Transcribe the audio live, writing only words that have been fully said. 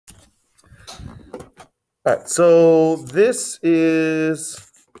All right, so this is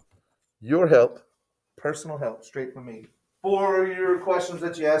your help, personal help, straight from me. For your questions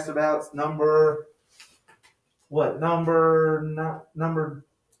that you asked about, number what? Number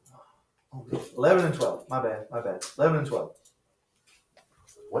 11 and 12. My bad. 11 and 12.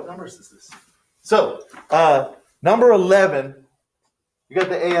 What numbers is this? So, number 11, you got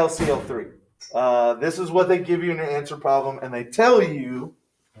the ALCL3. This is what they give you in your answer problem, and they tell you,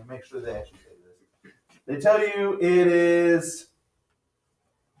 and make sure they actually say this. They tell you it is.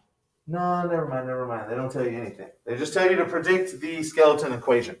 No, never mind. They don't tell you anything. They just tell you to predict the skeleton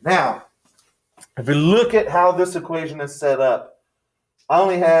equation. Now, if you look at how this equation is set up, I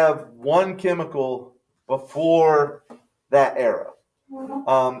only have one chemical before that arrow.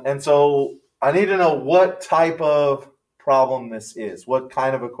 And so I need to know what type of problem this is, what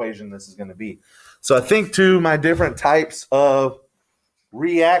kind of equation this is going to be. So I think to my different types of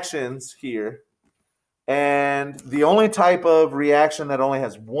reactions here, and the only type of reaction that only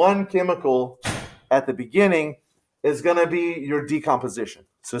has one chemical at the beginning is going to be your decomposition.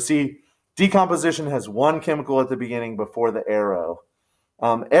 So see, decomposition has one chemical at the beginning before the arrow.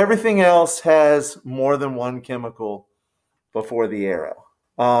 Everything else has more than one chemical before the arrow.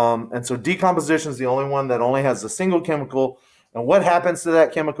 And so decomposition is the only one that only has a single chemical. And what happens to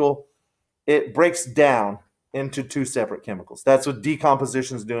that chemical? It breaks down into two separate chemicals. That's what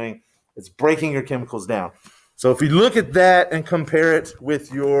decomposition is doing. It's breaking your chemicals down. So if you look at that and compare it with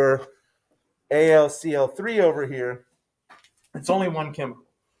your ALCL3 over here, it's only one chemical.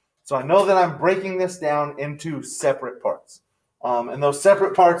 So I know that I'm breaking this down into separate parts. And those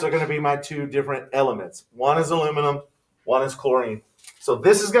separate parts are going to be my two different elements. One is aluminum, one is chlorine. So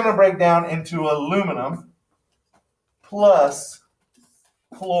this is going to break down into aluminum plus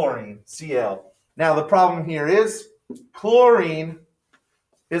chlorine, Cl. Now the problem here is chlorine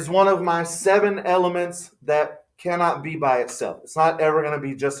is one of my 7 elements that cannot be by itself. It's not ever going to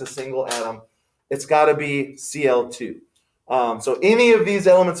be just a single atom. It's got to be Cl2. So any of these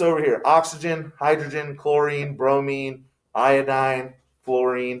elements over here, oxygen, hydrogen, chlorine, bromine, iodine,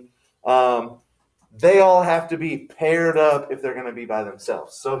 fluorine, they all have to be paired up if they're going to be by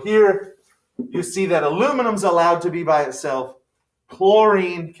themselves. So here you see that aluminum's allowed to be by itself.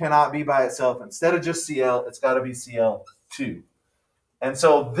 Chlorine cannot be by itself. Instead of just Cl, it's got to be Cl2. And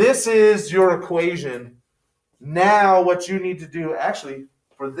so this is your equation. Now what you need to do, actually,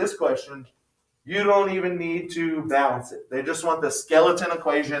 for this question, you don't even need to balance it. They just want the skeleton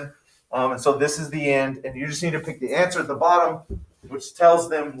equation. And so this is the end. And you just need to pick the answer at the bottom, which tells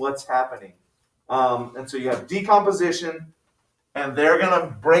them what's happening. And so you have decomposition, and they're going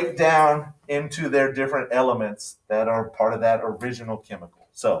to break down into their different elements that are part of that original chemical.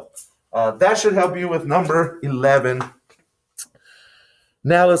 So that should help you with number 11.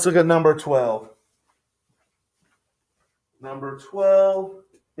 Now let's look at number 12. Number 12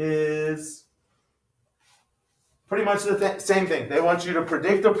 is pretty much the same thing. They want you to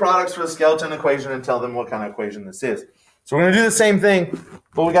predict the products for the skeleton equation and tell them what kind of equation this is. So we're going to do the same thing,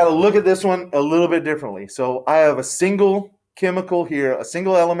 but we got to look at this one a little bit differently. So I have a single chemical here, a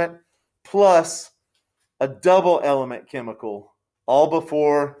single element, plus a double element chemical, all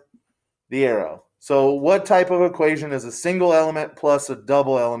before the arrow. So what type of equation is a single element plus a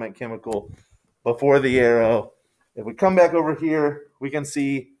double element chemical before the arrow? If we come back over here, we can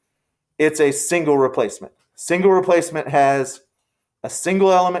see it's a single replacement. Single replacement has a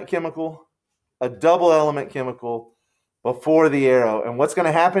single element chemical, a double element chemical before the arrow. And what's going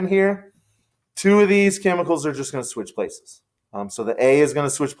to happen here? 2 of these chemicals are just going to switch places. So the A is going to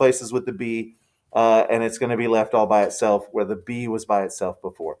switch places with the B, and it's going to be left all by itself where the B was by itself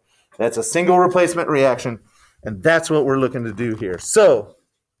before. That's a single replacement reaction, and that's what we're looking to do here. So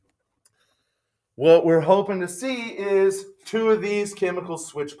what we're hoping to see is 2 of these chemicals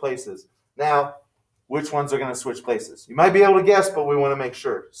switch places. Now, which ones are going to switch places? You might be able to guess, but we want to make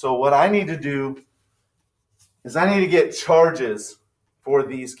sure. So what I need to do is I need to get charges for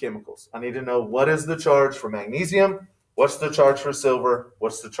these chemicals. I need to know what is the charge for magnesium, what's the charge for silver,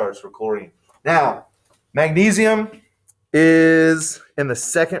 what's the charge for chlorine. Now, magnesium is in the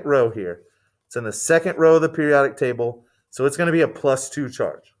second row here. It's in the second row of the periodic table, so it's going to be a +2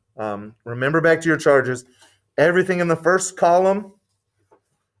 charge. Remember back to your charges. Everything in the first column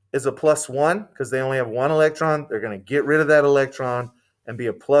is a +1 because they only have 1 electron. They're going to get rid of that electron and be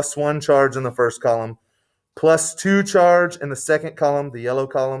a +1 charge in the first column. +2 charge in the second column, the yellow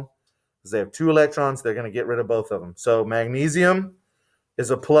column, because they have 2 electrons. They're going to get rid of both of them. So magnesium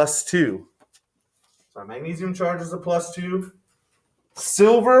is a +2. So our magnesium charge is a +2.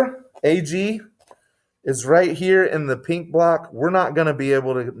 Silver, Ag, is right here in the pink block. We're not going to be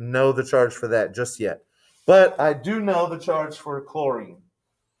able to know the charge for that just yet. But I do know the charge for chlorine.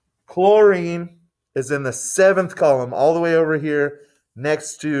 Chlorine is in the 7th column, all the way over here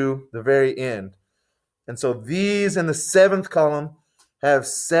next to the very end. And so these in the 7th column have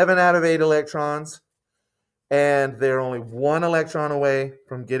 7 out of 8 electrons, and they're only 1 electron away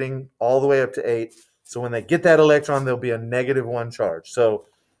from getting all the way up to 8. So when they get that electron, there'll be a -1 charge. So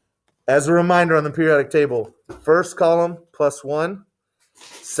as a reminder on the periodic table, first column +1,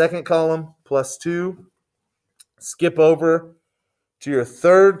 second column +2, skip over to your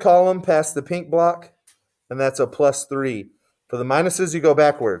third column past the pink block, and that's a +3. For the minuses, you go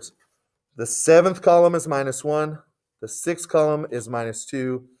backwards. The 7th column is -1, the 6th column is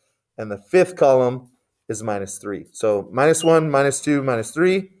 -2, and the 5th column is -3. So -1, -2,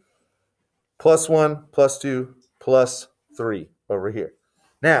 -3, +1, +2, +3 over here.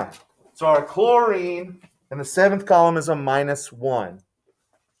 Now, so our chlorine in the 7th column is a -1.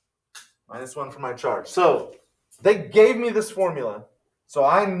 -1 for my charge. So they gave me this formula. So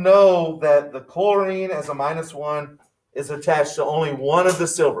I know that the chlorine as a -1 is attached to only one of the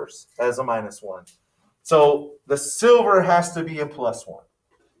silvers as a -1. So the silver has to be a +1.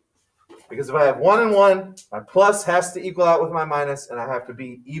 Because if I have 1 and 1, my plus has to equal out with my minus, and I have to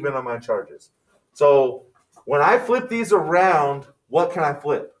be even on my charges. So when I flip these around, what can I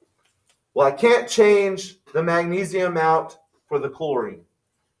flip? Well, I can't change the magnesium out for the chlorine.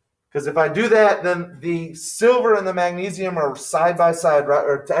 Because if I do that, then the silver and the magnesium are side by side, right,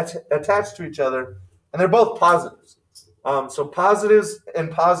 or attached to each other, and they're both positives. So positives and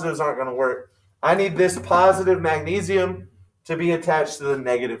positives aren't going to work. I need this positive magnesium to be attached to the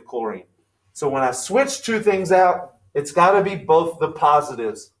negative chlorine. So when I switch two things out, it's got to be both the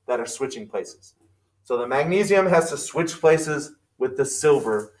positives that are switching places. So the magnesium has to switch places with the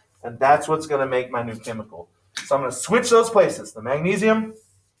silver, and that's what's going to make my new chemical. So I'm going to switch those places. The magnesium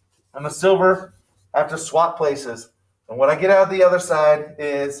and the silver have to swap places. And what I get out the other side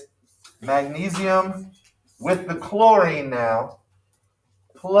is magnesium with the chlorine now,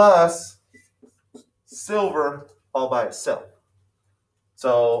 plus silver all by itself.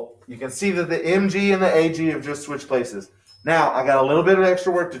 So you can see that the Mg and the Ag have just switched places. Now, I got a little bit of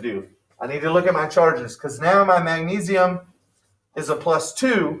extra work to do. I need to look at my charges, because now my magnesium is a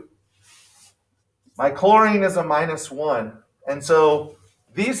 +2. My chlorine is a -1. And so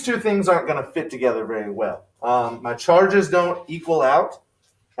these two things aren't going to fit together very well. My charges don't equal out,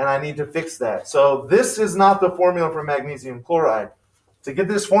 and I need to fix that. So this is not the formula for magnesium chloride. To get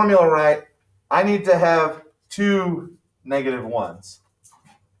this formula right, I need to have two -1s.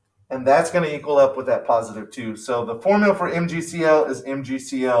 And that's going to equal up with that +2. So the formula for MgCl is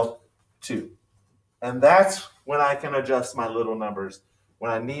MgCl2. And that's when I can adjust my little numbers, when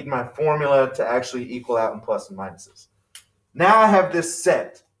I need my formula to actually equal out in plus and minuses. Now I have this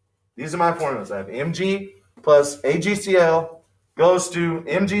set. These are my formulas. I have Mg plus AgCl goes to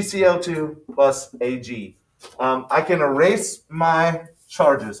MgCl2 plus Ag. I can erase my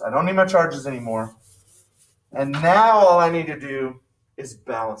charges. I don't need my charges anymore. And now all I need to do is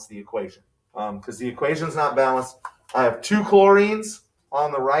balance the equation. Because the equation is not balanced. I have 2 chlorines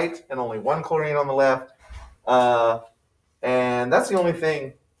on the right and only 1 chlorine on the left. And that's the only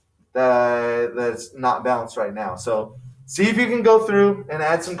thing that's not balanced right now. So see if you can go through and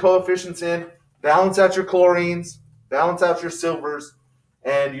add some coefficients in, balance out your chlorines, balance out your silvers,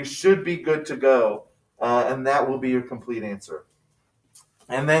 and you should be good to go. And that will be your complete answer.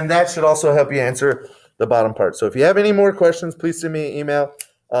 And then that should also help you answer the bottom part. So if you have any more questions, please send me an email.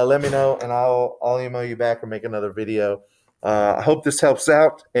 Let me know, and I'll email you back or make another video. I hope this helps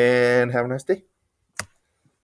out, and have a nice day.